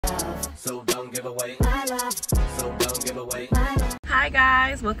So don't give away my love. So don't give away my love. Hi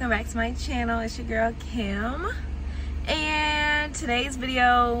guys, welcome back to my channel. It's your girl Kim, and today's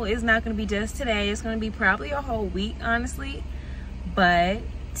video is not going to be just today. It's going to be probably a whole week, honestly, but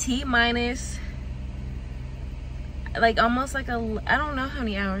T-minus like almost like I don't know how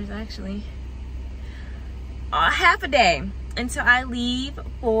many hours actually, half a day until I leave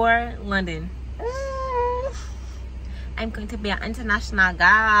for London. I'm going to be an international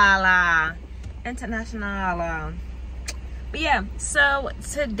gala. But yeah, so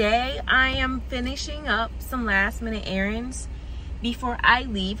today I am finishing up some last minute errands before I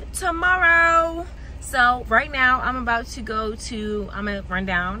leave tomorrow. So right now I'm about to go to, I'm gonna run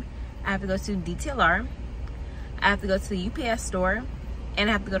down. I have to go to DTLR, I have to go to the UPS store, and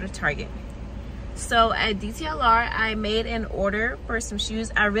I have to go to Target. So at DTLR I made an order for some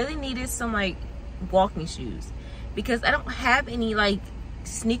shoes. I really needed some like walking shoes because I don't have any like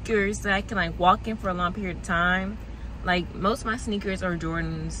sneakers that I can like walk in for a long period of time. Like most of my sneakers are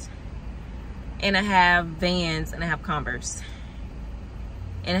Jordans, and I have Vans, and I have Converse,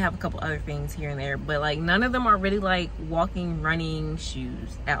 and I have a couple other things here and there, but like none of them are really like walking running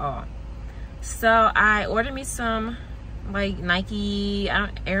shoes at all. So I ordered me some like Nike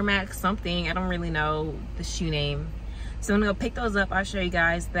Air Max something, I don't really know the shoe name. So I'm gonna go pick those up. I'll show you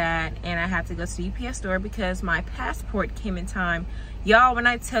guys that. And I have to go to the UPS store because my passport came in time. Y'all, when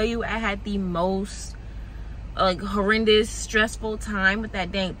I tell you I had the most like horrendous stressful time with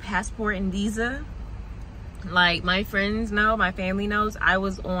that dang passport and visa, like my friends know, my family knows, I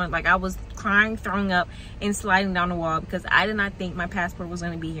was on, like I was crying, throwing up, and sliding down the wall because I did not think my passport was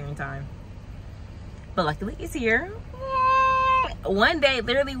going to be here in time. But luckily it's here. One day,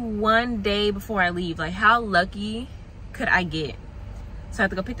 literally one day before I leave. Like how lucky could I get? So I have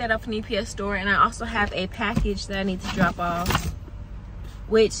to go pick that up from the UPS store. And I also have a package that I need to drop off,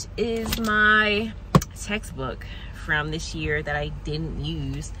 which is my textbook from this year that I didn't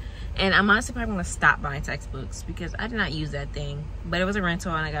use. And I'm honestly probably gonna stop buying textbooks because I did not use that thing, but it was a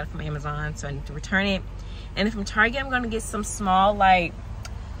rental and I got it from Amazon, so I need to return it. And then from Target I'm gonna get some small like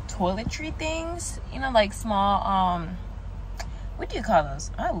toiletry things, you know, like small what do you call those?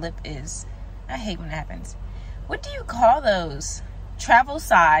 My lip is, I hate when that happens. What do you call those? Travel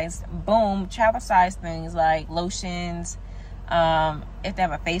size, boom, travel size things like lotions. If they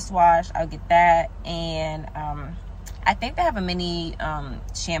have a face wash, I'll get that. And I think they have a mini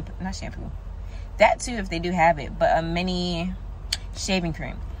shampoo, not shampoo, that too if they do have it, but a mini shaving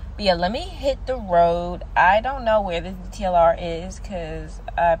cream. But yeah, let me hit the road. I don't know where the TLR is because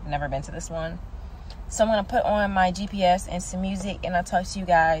I've never been to this one. So I'm gonna put on my GPS and some music, and I'll talk to you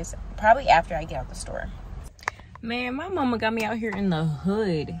guys probably after I get out the store. Man, my mama got me out here in the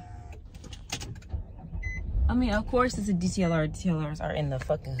hood. I mean, of course it's a DTLR. DTLRs are in the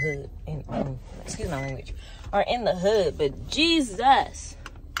fucking hood. And excuse my language. Are in the hood, but Jesus.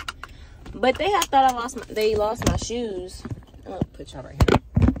 But they have thought they lost my shoes. I'm gonna put y'all right here.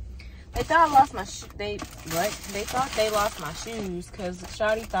 They thought I lost my they thought they lost my shoes because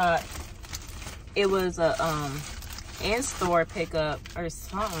Shawty thought it was a in-store pickup or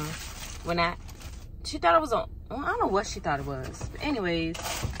something. She thought it was a, well, I don't know what she thought it was. But anyways,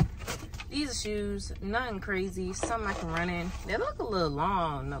 these are shoes, nothing crazy, something I can run in. They look a little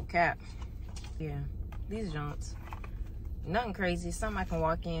long, no cap. Yeah, these joints, nothing crazy, something I can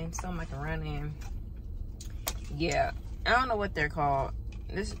walk in, something I can run in. Yeah, I don't know what they're called.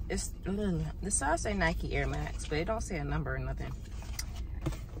 This size say Nike Air Max, but it don't say a number or nothing.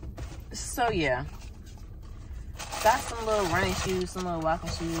 So yeah, got some little running shoes, some little walking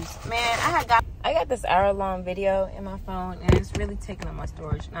shoes. Man, I got this hour-long video in my phone, and it's really taking up my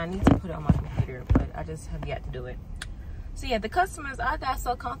storage, and I need to put it on my computer, but I just have yet to do it. So yeah, the customers, I got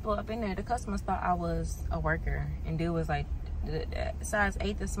so comfortable up in there. The customers thought I was a worker, and dude was like, size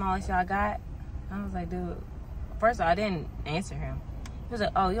 8, the smallest y'all got? I was like, dude, first of all, I didn't answer him. He was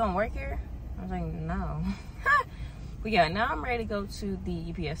like, oh, you don't work here? I was like, no. But yeah, now I'm ready to go to the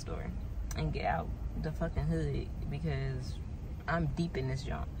UPS store and get out the fucking hood because I'm deep in this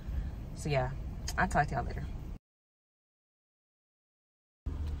junk. So yeah, I'll talk to y'all later.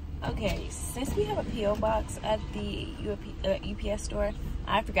 Okay, since we have a P.O. box at the UPS store,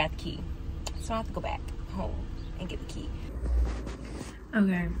 I forgot the key. So I have to go back home and get the key.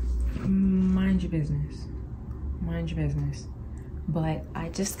 Okay, mind your business. Mind your business. But I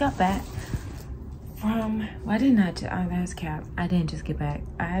just got back from, well, I did not, that's cap. I didn't just get back.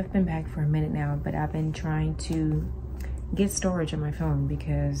 I have been back for a minute now, but I've been trying to get storage on my phone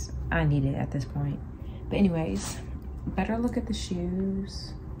because I need it at this point. But anyways, better look at the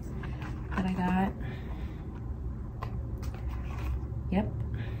shoes that I got. Yep.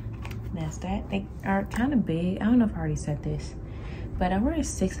 that's that. They are kind of big. I don't know if I already said this, but I wear a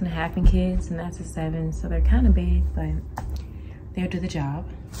 6.5 in kids, and that's a 7, so they're kind of big, but they'll do the job.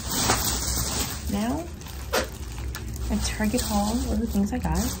 Now, a Target haul of the things I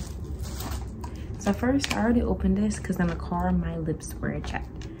got. So first, I already opened this because in the car my lips were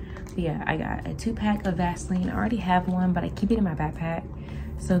chapped. But yeah, I got a 2-pack of Vaseline. I already have one, but I keep it in my backpack.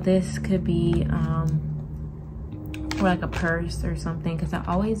 So this could be for like a purse or something, because I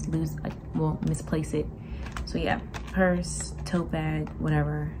always lose, like, well, misplace it. So yeah, purse, tote bag,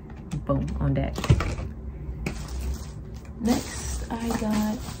 whatever, boom, on deck. Next, I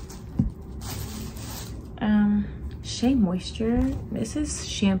got Shea Moisture. This is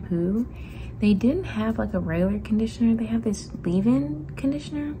shampoo. They didn't have like a regular conditioner. They have this leave-in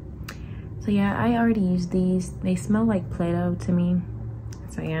conditioner. So yeah, I already used these. They smell like Play-Doh to me.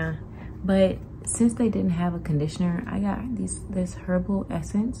 So yeah, but since they didn't have a conditioner, I got this Herbal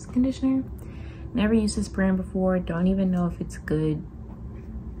Essence conditioner. Never used this brand before. Don't even know if it's good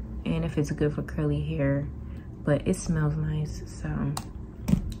and if it's good for curly hair, but it smells nice. So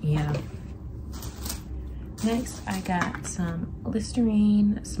yeah. Next, I got some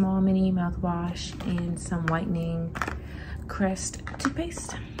Listerine Small Mini mouthwash and some whitening Crest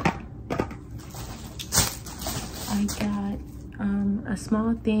toothpaste. I got a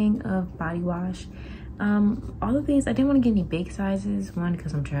small thing of body wash. All of these, I didn't want to get any big sizes. One,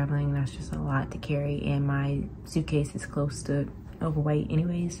 because I'm traveling, that's just a lot to carry, and my suitcase is close to overweight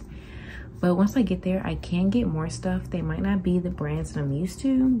anyways. But once I get there, I can get more stuff. They might not be the brands that I'm used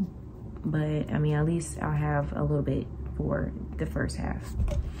to, but I mean, at least I'll have a little bit for the first half.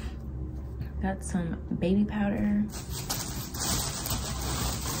 Got some baby powder.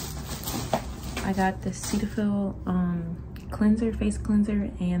 I got the Cetaphil cleanser, face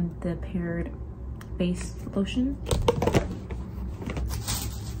cleanser, and the paired face lotion.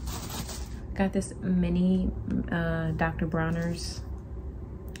 Got this mini Dr. Bronner's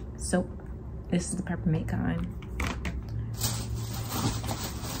soap. This is the peppermint kind.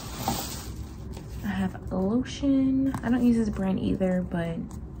 I have lotion. I don't use this brand either, but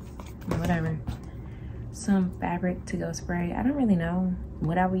whatever. Some fabric to go spray. I don't really know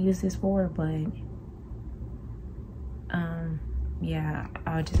what I would use this for, but yeah,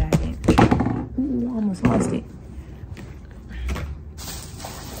 I'll just add it. Ooh, almost lost it.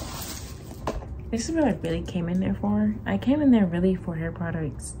 This is what I really came in there for. I came in there really for hair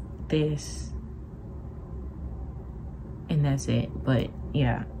products, this, and that's it. But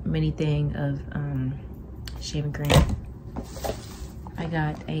yeah, mini thing of shaving cream. I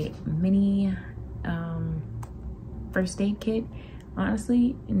got a mini first aid kit.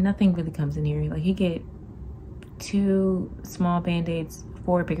 Honestly, nothing really comes in here. Like, you get 2 small band-aids,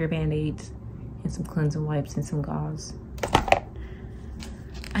 4 bigger band-aids, and some cleansing wipes and some gauze.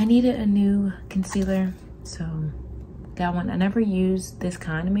 I needed a new concealer, so got one. I never used this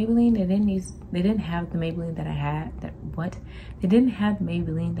kind of Maybelline. They didn't have the Maybelline that I had. They didn't have the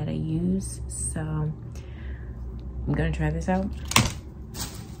Maybelline that I use, so I'm gonna try this out.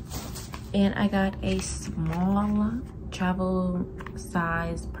 And I got a small travel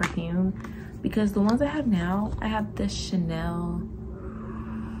size perfume, because the ones I have now, I have the Chanel,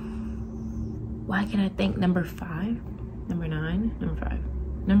 why can I think, number 5, number 9, number 5,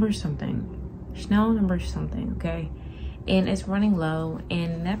 number something, Chanel number something, okay? And it's running low,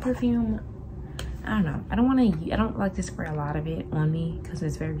 and that perfume, I don't know, I don't like to spray a lot of it on me because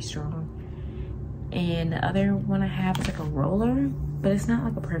it's very strong. And the other one I have is like a roller, but it's not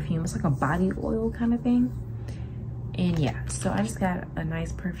like a perfume, it's like a body oil kind of thing. And yeah, so I just got a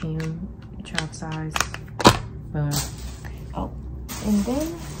nice perfume, travel size. Boom. Oh, and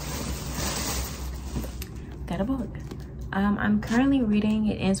then got a book. I'm currently reading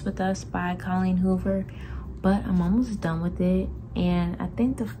It Ends With Us by Colleen Hoover, but I'm almost done with it, and I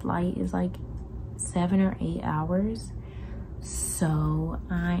think the flight is like 7 or 8 hours, so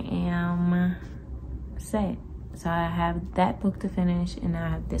I am set. So I have that book to finish, and I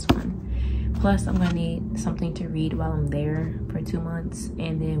have this one. Plus, I'm gonna need something to read while I'm there for 2 months,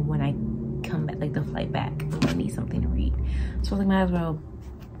 and then when I come back, like the flight back, I'm gonna need something to read. So I might as well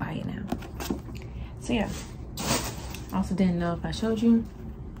buy it now. So yeah. Also didn't know if I showed you.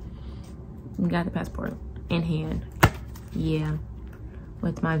 Got the passport in hand. Yeah.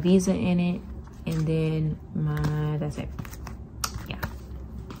 With my visa in it, and then that's it. Yeah.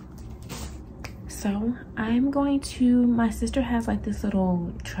 So I'm going to, my sister has like this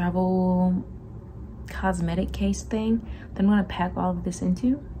little travel cosmetic case thing that I'm gonna pack all of this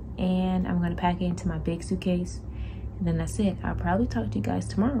into, and I'm gonna pack it into my big suitcase, and then that's it. I'll probably talk to you guys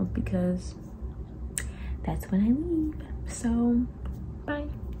tomorrow because that's when I leave. So bye.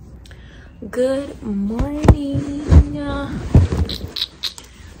 Good morning. Out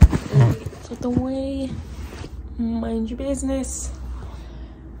the way. Mind your business.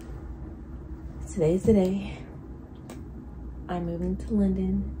 Today's the day. I'm moving to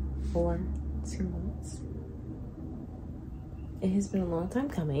London for 2 months. It has been a long time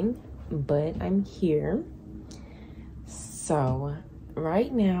coming, but I'm here. So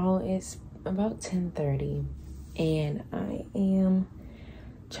right now it's about 10:30 and I am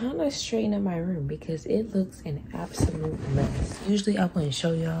trying to straighten up my room because it looks an absolute mess. Usually I wouldn't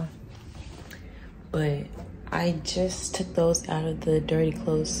show y'all, but I just took those out of the dirty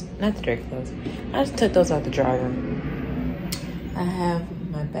clothes. Not the dirty clothes. I just took those out the dryer. I have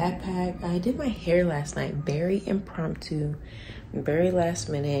my backpack. I did my hair last night. Very impromptu. Very last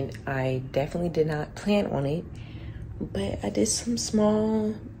minute. I definitely did not plan on it. But I did some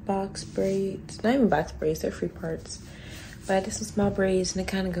small box braids. Not even box braids. They're free parts. But I did some small braids. And they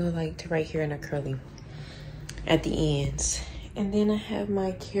kind of go like to right here and a curly at the ends. And then I have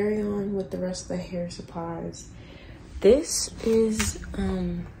my carry-on with the rest of the hair supplies. This is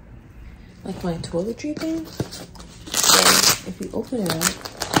like my toiletry thing. And if you open it up,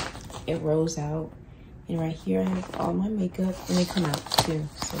 it rolls out. And right here I have all my makeup and they come out too.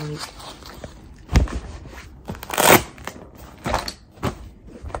 So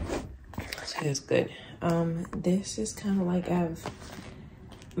that's good. This is kind of like I have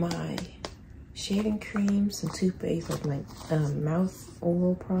my shaving cream, some toothpaste, like my mouth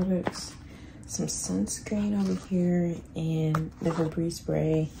oil products, some sunscreen over here, and the Febreze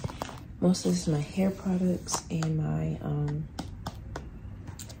spray. Most of this is my hair products and my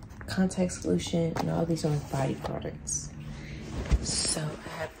contact solution, and all these are body products. So I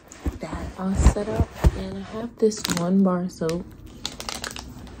have that all set up, and I have this 1 bar soap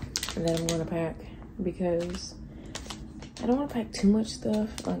that I'm gonna pack because I don't want to pack too much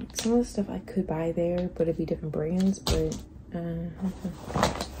stuff. Like some of the stuff I could buy there, but it'd be different brands. But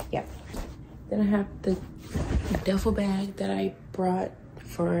yeah. Then I have the duffel bag that I brought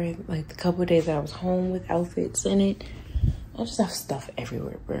for like the couple of days that I was home with outfits in it. I just have stuff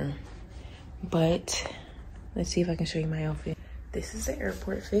everywhere, bro. But let's see if I can show you my outfit. This is the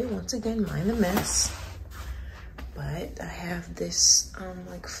airport fit. Once again, mind the mess. But I have this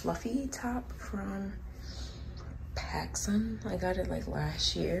like fluffy top from PacSun. I got it like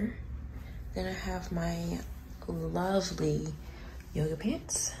last year. Then I have my lovely yoga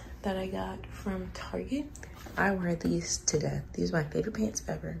pants that I got from Target. I wear these to death. These are my favorite pants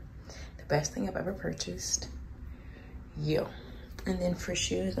ever. The best thing I've ever purchased. Yo. And then for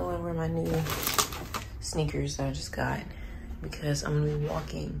shoes, I want to wear my new sneakers that I just got because I'm gonna be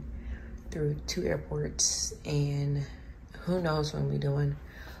walking through 2 airports, and who knows what I'm gonna be doing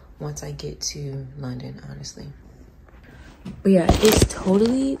once I get to London, honestly. But yeah, it's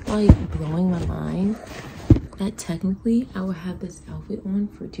totally like blowing my mind that technically I will have this outfit on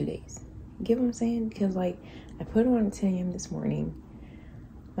for 2 days. You get what I'm saying? Because like I put it on at 10 a.m. this morning.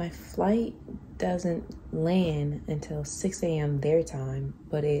 My flight doesn't land until 6 a.m. their time,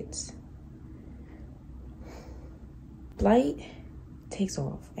 but it's flight takes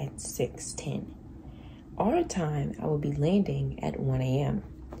off at 6:10. Our time, I will be landing at 1 a.m.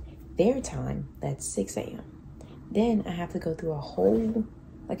 Their time, that's 6 a.m. Then I have to go through a whole,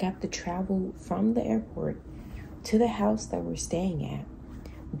 like I have to travel from the airport to the house that we're staying at,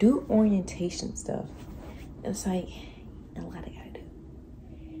 do orientation stuff. It's like a lot I gotta do.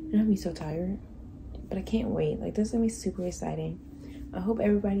 And I'll be so tired, but I can't wait. Like this is gonna be super exciting. I hope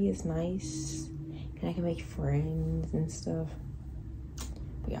everybody is nice and I can make friends and stuff.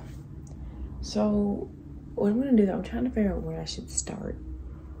 But yeah. So what I'm gonna do, I'm trying to figure out where I should start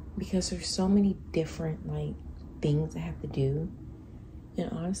because there's so many different like things I have to do.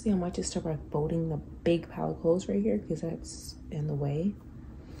 And honestly, I might just start by folding the big pile of clothes right here because that's in the way.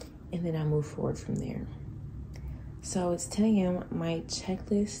 And then I'll move forward from there. So it's 10 a.m. My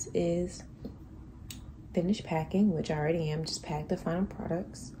checklist is finish packing, which I already am. Just pack the final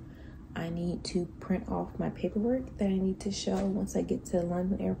products. I need to print off my paperwork that I need to show once I get to the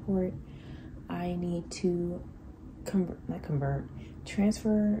London airport. I need to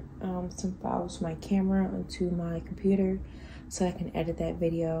transfer some files from my camera onto my computer so I can edit that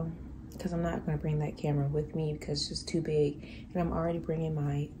video, because I'm not going to bring that camera with me because it's just too big, and I'm already bringing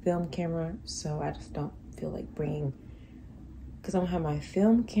my film camera, so I just don't feel like bringing, because I'm going to have my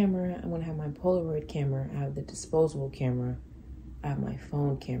film camera, I'm going to have my Polaroid camera, I have the disposable camera, I have my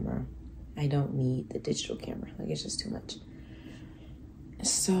phone camera. I don't need the digital camera, like it's just too much.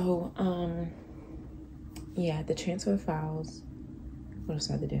 So yeah, the transfer files. What else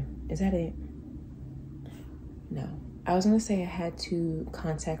do I have to do? Is that it? No. I was gonna say I had to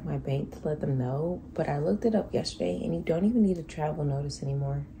contact my bank to let them know, but I looked it up yesterday and you don't even need a travel notice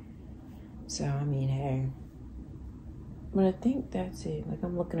anymore. So, I mean, hey. But I think that's it. Like,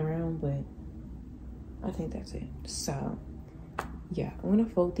 I'm looking around, but I think that's it. So, yeah, I'm gonna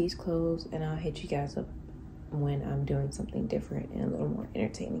fold these clothes and I'll hit you guys up when I'm doing something different and a little more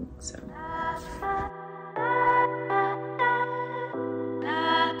entertaining. So,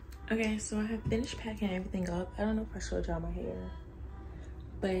 okay, so I have finished packing everything up. I don't know if I showed y'all my hair,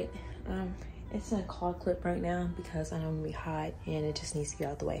 but it's in a claw clip right now because I know I'm gonna be hot and it just needs to get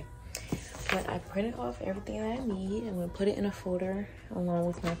out the way. But I printed off everything that I need. I'm gonna put it in a folder along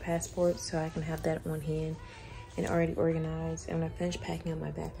with my passport so I can have that on hand and already organized. I'm gonna finish packing up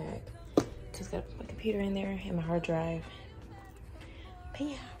my backpack. Just gotta put my computer in there and my hard drive. But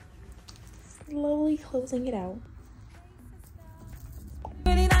yeah, slowly closing it out.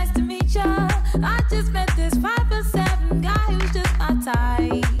 Really nice to meet ya. I just met this 5'7" guy who's just my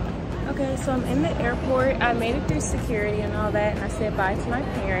type. Okay, so I'm in the airport. I made it through security and all that, and I said bye to my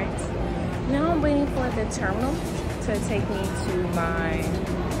parents. Now I'm waiting for the terminal to take me to my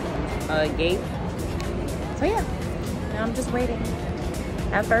gate. So yeah, now I'm just waiting.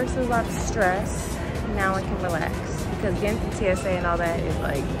 At first it was a lot of stress. Now I can relax because getting through TSA and all that is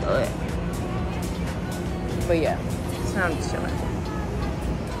like, ugh. But yeah, so now I'm just chilling.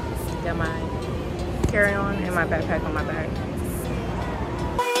 Got my carry-on and my backpack on my back.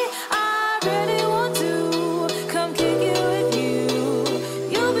 I really want to come kick it with you.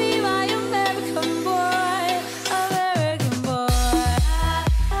 You'll be my American boy, American boy.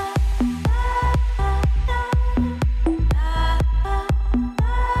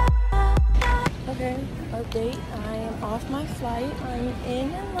 Okay, update. I am off my flight. I'm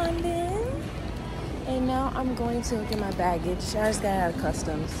in London. And now I'm going to get my baggage. I just got out of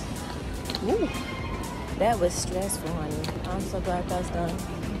customs. Ooh, that was stressful, honey. I'm so glad that's done.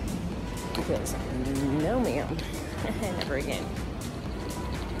 Because no ma'am, never again.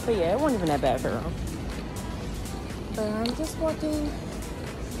 But yeah, it wasn't even that bad for real. But I'm just walking.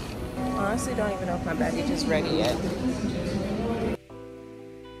 Honestly, don't even know if my baggage is ready yet.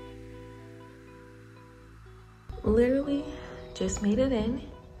 Literally just made it in.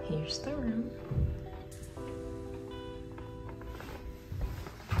 Here's the room.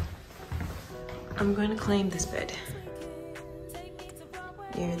 I'm going to claim this bed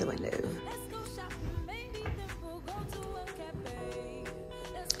near the window.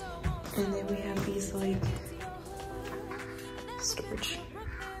 And then we have these like storage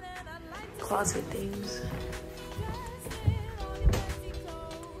closet things.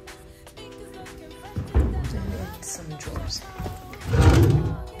 And then some drawers.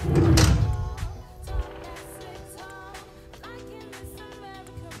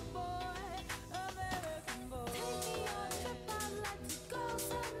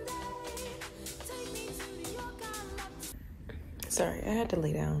 Sorry, I had to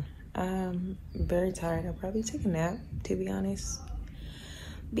lay down. I'm very tired. I'll probably take a nap, to be honest.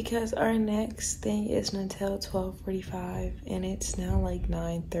 Because our next thing isn't until 12:45 and it's now like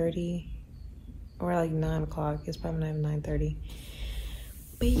 9:30 or like 9 o'clock. It's probably not even 9:30.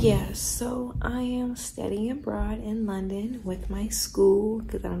 But yeah, so I am studying abroad in London with my school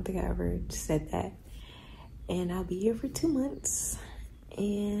because I don't think I ever said that. And I'll be here for 2 months.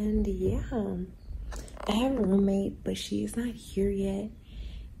 And yeah, I have a roommate, but she is not here yet.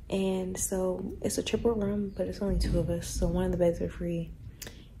 And so it's a triple room, but it's only 2 of us. So one of the beds are free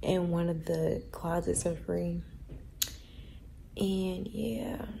and one of the closets are free. And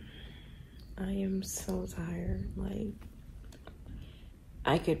yeah, I am so tired. Like,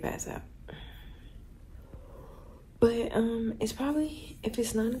 I could pass out. But it's probably, if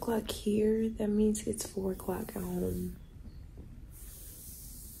it's 9 o'clock here, that means it's 4 o'clock at home.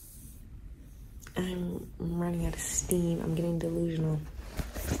 I'm running out of steam. I'm getting delusional.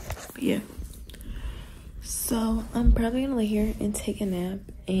 But yeah. So I'm probably gonna lay here and take a nap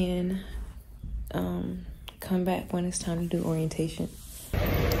and come back when it's time to do orientation.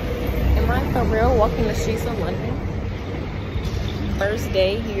 Am I for real walking the streets of London? First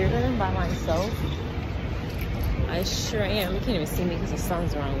day here by myself. I sure am. You can't even see me because the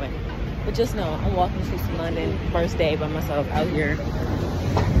sun's the wrong way. But just know, I'm walking the streets of London first day by myself out here.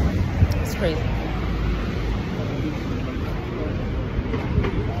 It's crazy.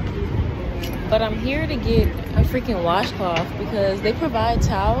 But I'm here to get a freaking washcloth because they provide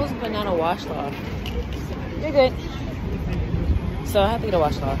towels but not a washcloth. You're good. So I have to get a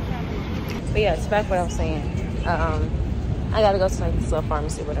washcloth. But yeah, it's back what I was saying. I gotta go to like this little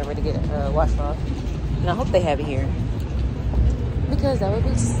pharmacy or whatever to get a washcloth. And I hope they have it here. Because that would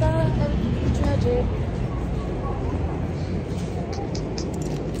be so tragic.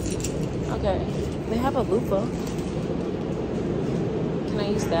 Okay, they have a loofah. Can I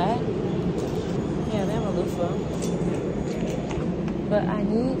use that? Yeah, they have a loofah. But I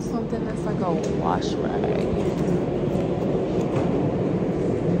need something that's like a wash rag.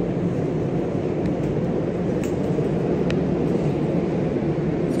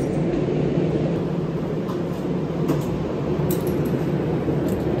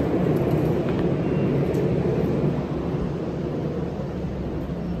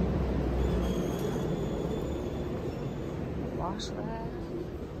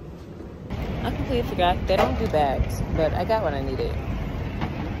 I completely forgot. They don't do bags, but I got what I needed.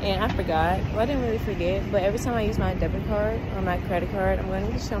 And I forgot. Well, I didn't really forget, but every time I use my debit card or my credit card, I'm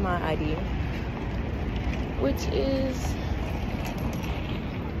going to show my ID, which is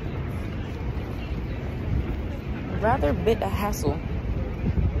rather a bit of hassle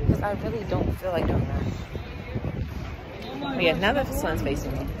because I really don't feel like doing that. But yeah, now that the sun's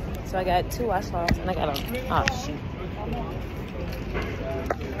facing me. So I got 2 washcloths and I got a, oh shoot.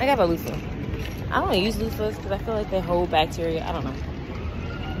 I got a loofah. I don't use loofahs because I feel like they hold bacteria. I don't know.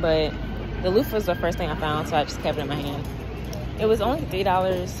 But the loofah was the first thing I found, so I just kept it in my hand. It was only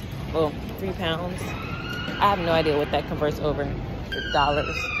 $3, well, 3 pounds. I have no idea what that converts over to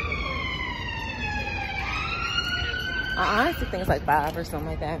dollars. I honestly think it's like 5 or something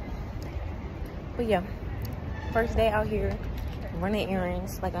like that. But yeah, first day out here, running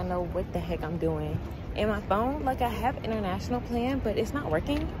errands, like I know what the heck I'm doing. And my phone, like I have international plan, but it's not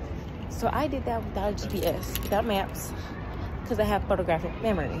working. So I did that without GPS, without maps, because I have photographic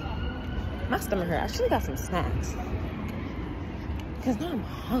memory. My stomach hurt. I should have got some snacks. Because now I'm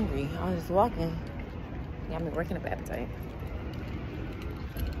hungry. I was walking. Yeah, I've been working up appetite.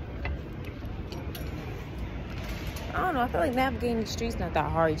 I don't know. I feel like navigating the streets not that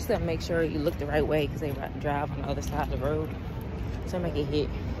hard. You just gotta make sure you look the right way because they drive on the other side of the road. So I might get hit.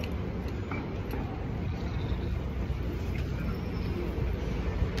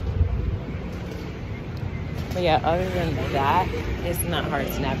 But yeah, other than that, it's not hard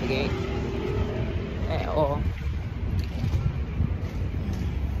to navigate at all.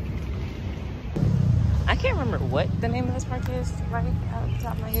 I can't remember what the name of this park is right out the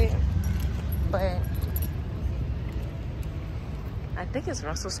top of my head, but I think it's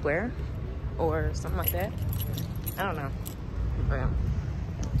Russell Square or something like that. I don't know. But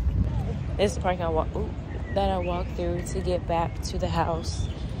it's the park that I walked through to get back to the house.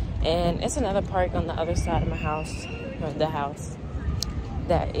 And it's another park on the other side of my house, or the house,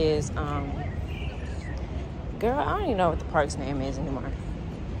 that is, girl, I don't even know what the park's name is anymore.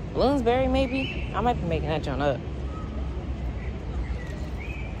 Bloomsbury, maybe? I might be making that joint up.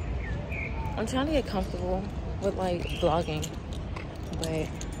 I'm trying to get comfortable with, like, vlogging, but,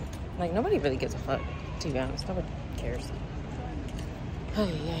 like, nobody really gives a fuck, to be honest. Nobody cares. Oh,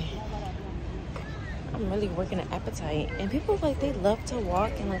 yeah. I'm really working an appetite, and people like they love to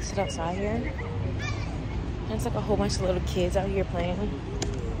walk and like sit outside here. And it's like a whole bunch of little kids out here playing,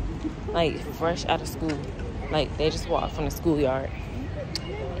 like fresh out of school. Like they just walked from the schoolyard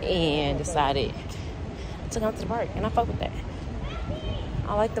and decided to come to the park, and I fuck with that.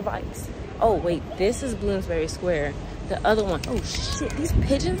 I like the vibes. Oh wait, this is Bloomsbury Square. The other one, oh shit, these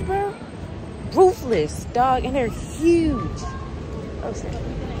pigeons, bro, ruthless, dog, and they're huge. Oh shit.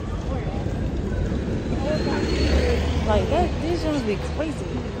 Like that, these ones be crazy.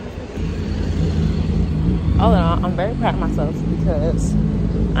 All in all, I'm very proud of myself because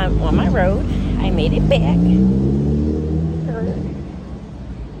I'm on my road. I made it back.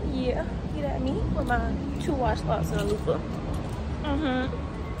 Yeah, you know what I mean? With my 2 washcloths and a loofah.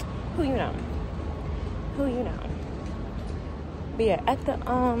 Who you know? Who you know? But yeah,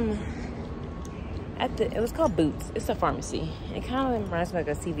 it was called Boots. It's a pharmacy. It kind of reminds me like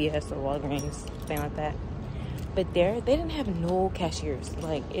a CVS or Walgreens, thing like that. But there, they didn't have no cashiers.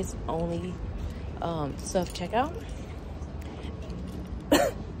 Like, it's only self-checkout.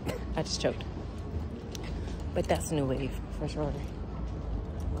 I just choked. But that's a new wave, for sure.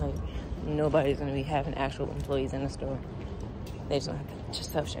 Like, nobody's going to be having actual employees in the store. They just don't have to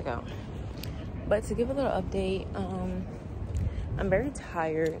just self-checkout. But to give a little update, I'm very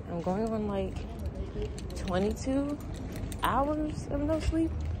tired. I'm going on, like, 22 hours of no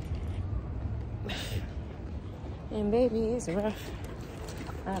sleep. And baby, it's rough.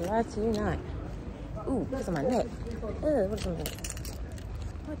 I lied to you not. Ooh, what's on my neck? What's on my neck?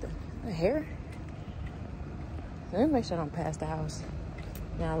 What the hair? Let me make sure I don't pass the house.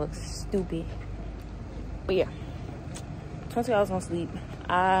 Now I look stupid. But yeah, 20 hours no sleep.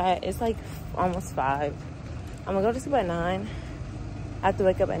 It's like almost 5. I'm gonna go to sleep at 9. I have to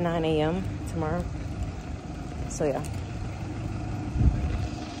wake up at 9 a.m. tomorrow. So yeah.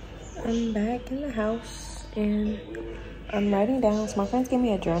 I'm back in the house and I'm writing down. So my friends gave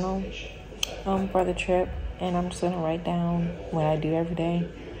me a journal for the trip, and I'm just gonna write down what I do every day.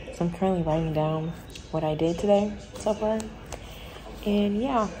 So I'm currently writing down what I did today so far. And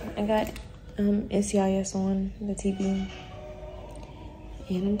yeah, I got NCIS on the TV,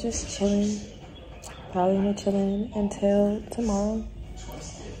 and I'm just chilling. Probably gonna chilling until tomorrow.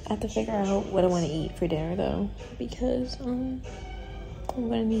 I have to figure out what I want to eat for dinner though, because I'm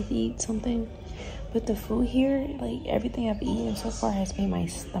gonna need to eat something. But the food here, like everything I've eaten so far has made my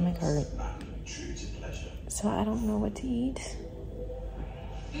stomach hurt. So I don't know what to eat.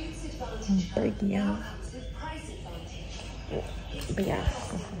 I'm breaking out. But yeah,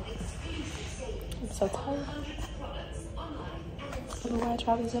 I'm so tired. I don't know why I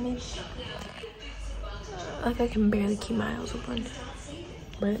traveled so much. Like I can barely keep my eyes open.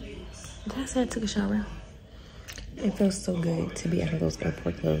 But I said I took a shower. It feels so good to be out of those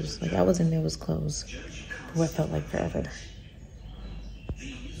airport clothes. Like I was in there was clothes for what felt like forever.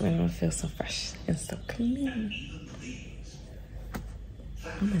 And I feel so fresh and so clean.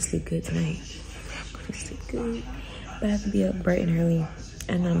 I'm gonna sleep good tonight. I'm gonna sleep good. But I have to be up bright and early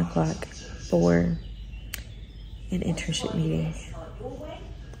at 9 o'clock for an internship meeting.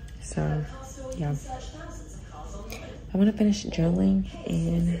 So yeah. I'm gonna finish journaling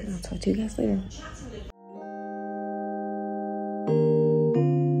and I'll talk to you guys later.